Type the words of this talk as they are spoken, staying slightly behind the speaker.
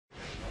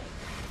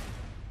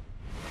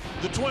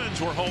The Twins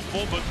were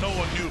hopeful, but no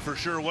one knew for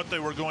sure what they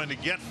were going to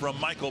get from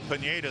Michael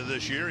Pineda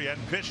this year. He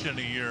hadn't pitched in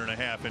a year and a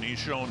half, and he's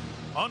shown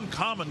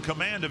uncommon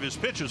command of his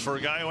pitches for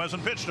a guy who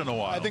hasn't pitched in a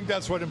while. I think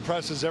that's what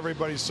impresses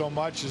everybody so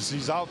much is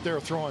he's out there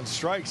throwing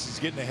strikes. He's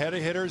getting ahead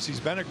of hitters. He's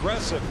been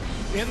aggressive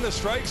in the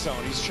strike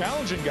zone. He's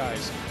challenging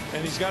guys,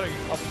 and he's got a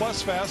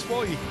plus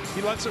fastball.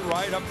 He lets it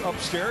ride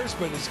upstairs,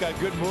 but he's got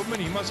good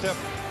movement. He must have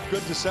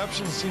good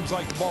deception. Seems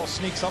like the ball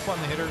sneaks up on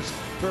the hitters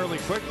fairly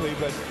quickly,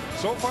 but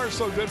so far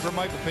so good for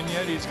Michael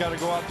Pineda. He's got to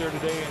go out there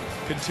today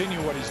and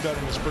continue what he's done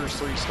in his first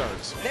 3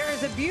 starts. There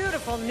is a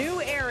beautiful new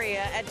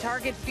area at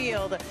Target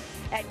Field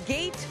at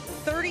gate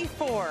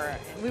 34.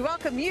 We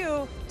welcome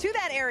you to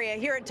that area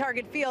here at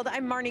Target Field.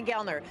 I'm Marnie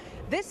Gellner.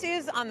 This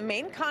is on the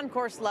main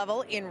concourse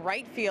level in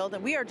right field,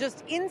 and we are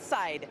just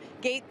inside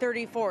gate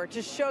 34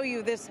 to show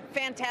you this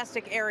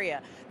fantastic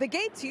area. The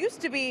gates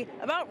used to be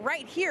about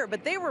right here,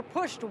 but they were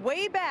pushed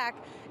way back,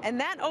 and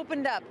that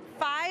opened up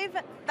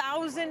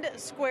 5,000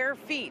 square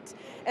feet.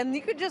 And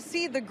you could just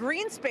see the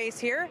green space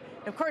here.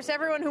 Of course,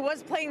 everyone who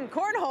was playing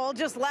cornhole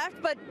just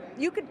left, but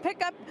you could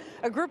pick up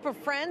a group of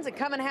friends and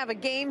come and have a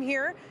game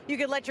here. You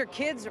could let your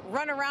kids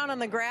run around on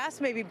the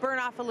grass, maybe burn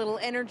off a little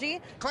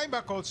energy. Clay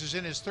Buchholz is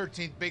in his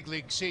 13th big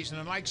league season,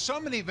 and like so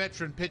many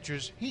veteran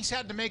pitchers, he's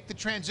had to make the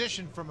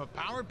transition from a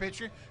power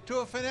pitcher to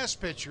a finesse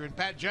pitcher. And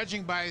Pat,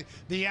 judging by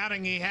the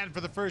outing he had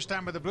for the first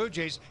time with the Blue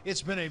Jays,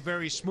 it's been a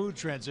very smooth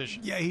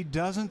transition. Yeah, he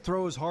doesn't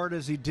throw as hard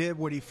as he did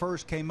when he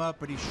first came up,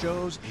 but he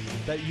shows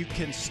that you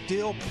can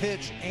still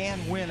pitch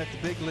and win at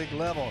the big league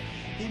level.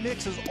 He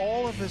mixes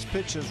all of his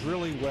pitches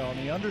really well, and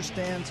he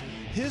understands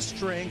his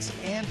strengths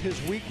and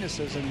his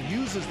weaknesses and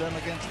uses them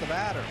against the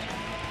batters.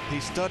 He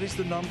studies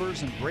the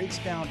numbers and breaks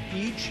down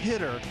each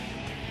hitter,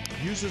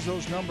 uses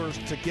those numbers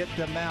to get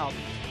them out.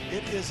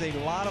 It is a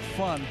lot of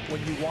fun when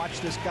you watch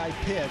this guy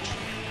pitch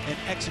and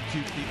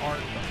execute the art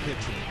of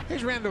pitching.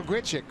 Here's Randall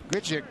Grichuk.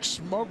 Grichuk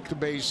smoked a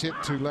base hit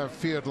to left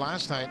field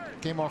last night.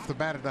 Came off the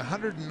bat at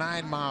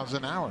 109 miles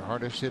an hour.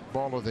 Hardest hit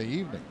ball of the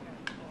evening.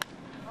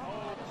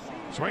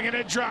 Swinging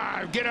a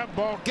drive. Get up,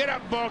 ball. Get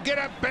up, ball. Get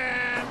up,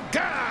 and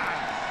gone.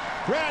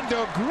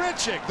 Randall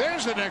Grichuk.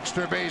 There's an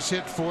extra base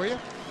hit for you.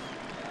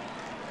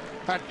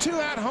 A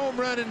 2-out home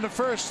run in the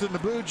first, and the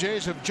Blue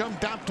Jays have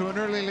jumped out to an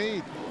early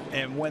lead.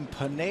 And when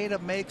Pineda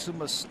makes a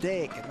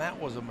mistake, and that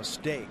was a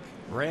mistake,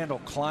 Randall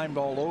climbed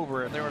all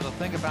over. And there was a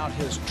thing about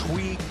his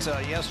tweet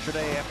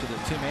yesterday after the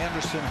Tim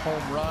Anderson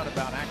home run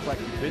about act like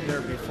you've been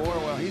there before.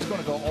 Well, he's going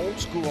to go old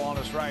school on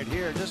us right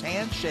here. Just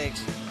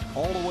handshakes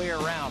all the way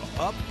around,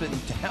 up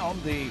and down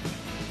the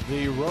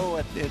row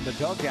in the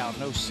dugout.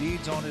 No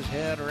seeds on his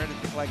head or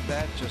anything like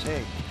that. Just,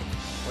 hey,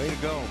 way to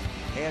go.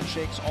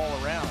 Handshakes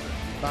all around.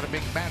 A lot of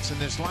big bats in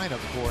this lineup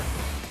for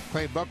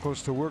Clay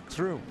Buchholz to work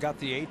through. Got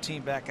the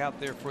 18 back out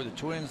there for the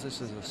Twins. This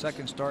is the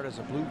second start as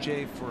a Blue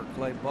Jay for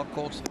Clay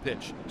Buchholz.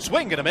 Pitch.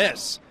 Swing and a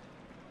miss.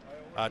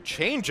 A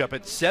changeup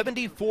at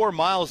 74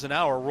 miles an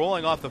hour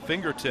rolling off the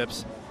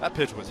fingertips. That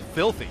pitch was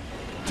filthy.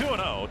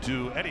 2-0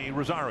 to Eddie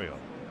Rosario.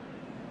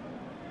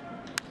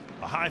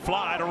 A high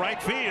fly to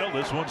right field.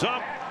 This one's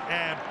up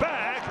and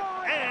back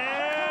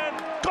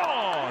and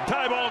gone.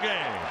 Tie ball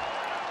game.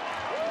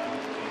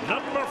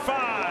 Number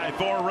 5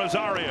 for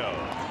Rosario.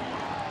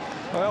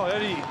 Well,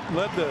 Eddie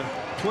led the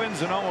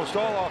Twins in almost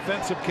all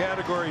offensive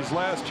categories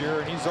last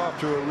year, and he's off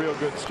to a real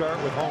good start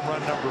with home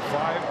run number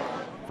 5.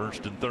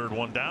 First and third,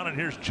 one down, and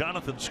here's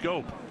Jonathan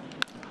Scope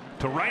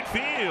to right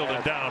field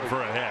and down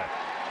for a hit.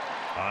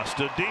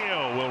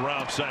 Astudillo will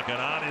round second,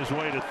 on his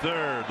way to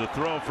third. The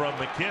throw from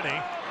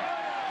McKinney.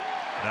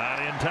 Not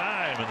in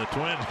time, and the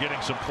Twins getting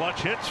some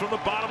clutch hits from the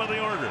bottom of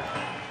the order.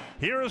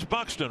 Here is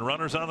Buxton,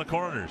 runners on the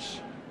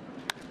corners.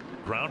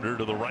 Grounder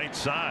to the right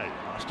side.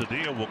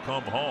 Astudillo will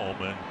come home,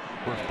 and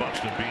of course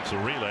Buxton beats a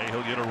relay.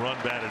 He'll get a run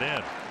batted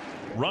in.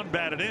 Run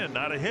batted in,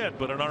 not a hit,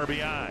 but an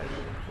RBI.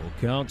 Full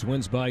count,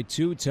 Twins by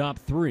 2, top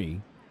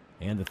 3.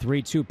 And the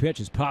 3-2 pitch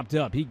has popped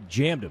up. He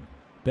jammed him.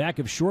 Back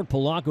of short,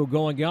 Polanco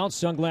going out,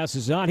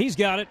 sunglasses on. He's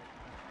got it.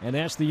 And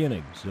that's the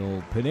inning.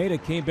 So Pineda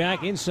came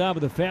back inside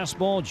with a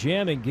fastball,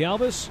 jamming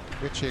Galvis.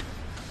 Grichuk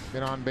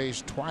been on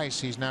base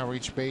twice. He's now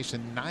reached base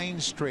in 9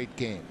 straight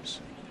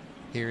games.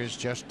 Here is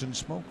Justin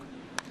Smoke.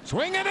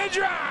 Swing and a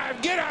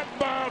drive. Get up,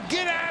 ball.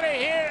 Get out of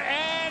here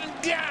and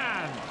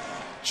gone.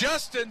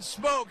 Justin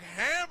Smoke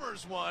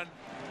hammers one.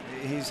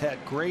 He's had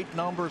great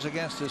numbers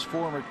against his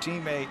former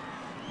teammate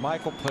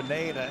Michael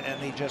Pineda, and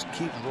he just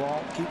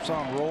keeps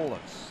on rolling.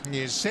 He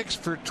is 6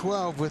 for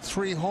 12 with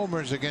 3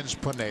 homers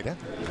against Pineda.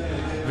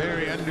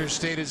 Very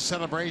understated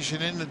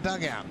celebration in the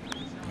dugout.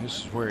 This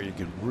is where you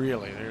can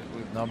really,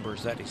 with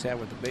numbers that he's had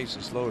with the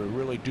bases loaded,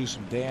 really do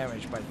some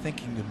damage by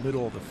thinking the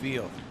middle of the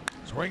field.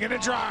 Swing and a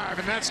drive,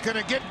 and that's going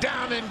to get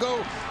down and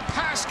go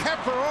past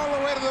Kepler all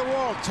the way to the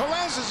wall.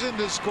 Tellez is in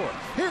to score.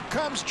 Here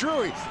comes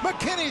Drury.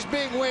 McKinney's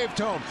being waved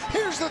home.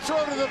 Here's the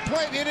throw to the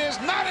plate. It is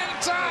not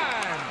in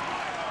time.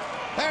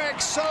 Eric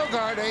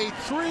Sogard, a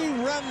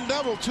 3-run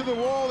double to the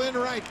wall in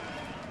right.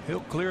 He'll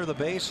clear the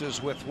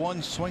bases with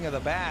one swing of the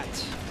bat.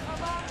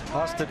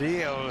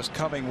 Astudillo is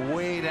coming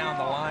way down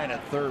the line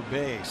at third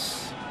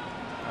base.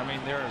 I mean,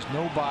 there is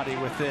nobody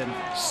within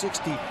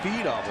 60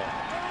 feet of him.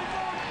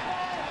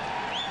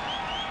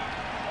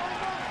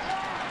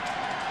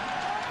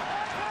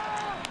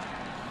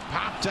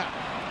 Popped up.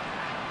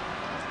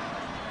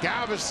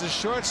 Galvis, the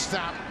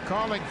shortstop,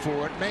 calling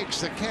for it,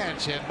 makes the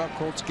catch, and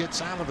Buchholz gets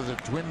out of the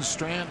twin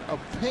strand a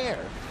pair.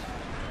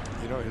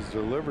 You know, his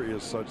delivery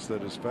is such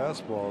that his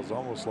fastball is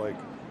almost like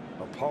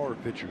a power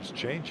pitcher's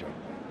changeup.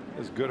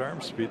 His good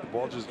arm speed, the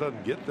ball just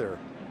doesn't get there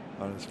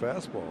on his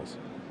fastballs.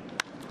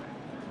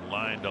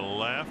 Line to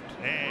left,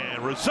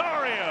 and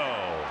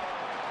Rosario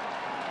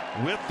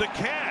with the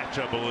catch,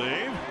 I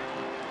believe,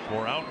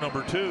 for out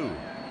number 2.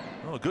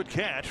 Well, a good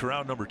catch for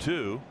out number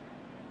 2.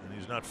 And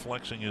he's not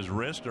flexing his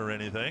wrist or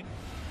anything.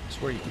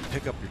 That's where you can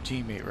pick up your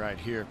teammate right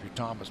here if you're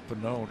Thomas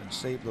Pannone and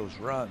save those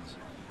runs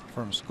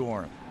from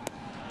scoring.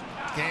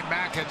 Came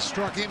back and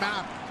struck him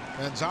out.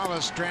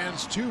 Gonzalez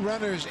strands 2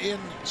 runners in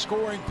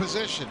scoring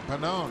position.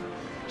 Pannone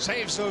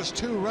saves those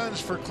 2 runs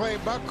for Clay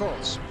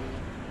Buchholz.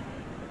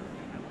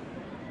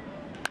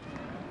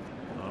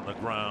 On the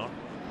ground,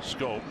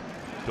 Scope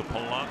to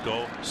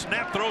Polanco.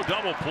 Snap throw,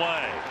 double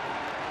play.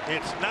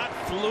 It's not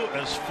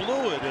as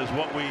fluid as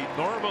what we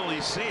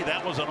normally see.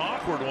 That was an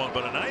awkward one,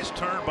 but a nice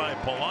turn by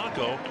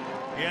Polanco.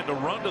 He had to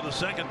run to the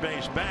second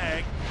base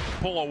bag,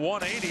 pull a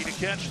 180 to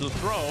catch the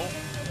throw,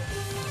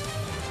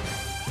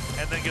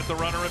 and then get the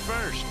runner at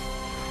first.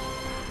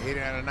 8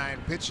 out of 9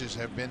 pitches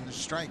have been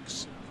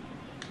strikes.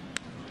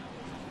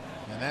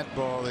 And that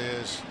ball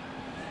is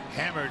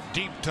hammered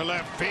deep to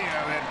left field,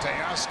 and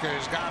Teoscar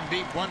has gone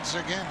deep once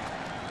again.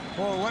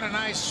 Boy, what a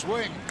nice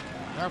swing.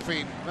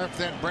 Duffy left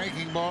that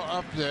breaking ball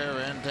up there,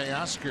 and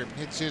Teoscar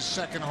hits his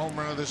 2nd home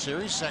run of the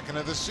series, 2nd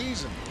of the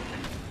season.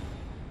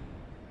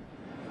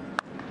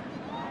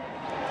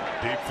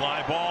 Deep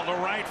fly ball to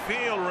right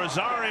field.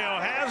 Rosario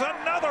has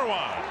another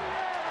one.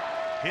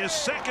 His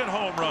 2nd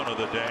home run of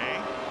the day,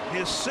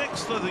 his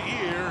 6th of the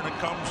year, and it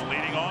comes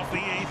leading off the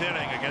 8th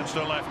inning against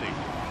a lefty.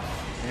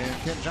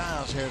 And Ken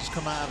Giles has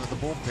come out of the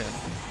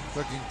bullpen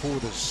looking for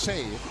the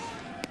save.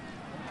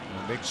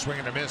 A big swing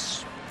and a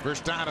miss.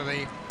 First out of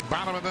the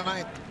bottom of the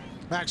 9th.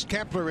 Max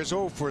Kepler is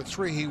 0 for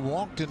 3. He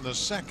walked in the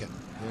 2nd.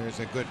 There's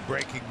a good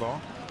breaking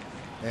ball.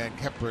 And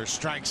Kepler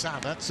strikes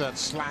out. That's a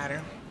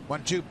slider.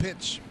 1-2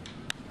 pitch.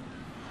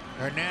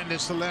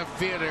 Hernandez, the left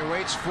fielder,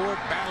 waits for it,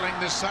 battling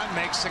the sun,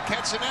 makes the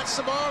catch, and that's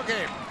the ball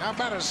game. How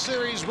about a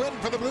series win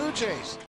for the Blue Jays?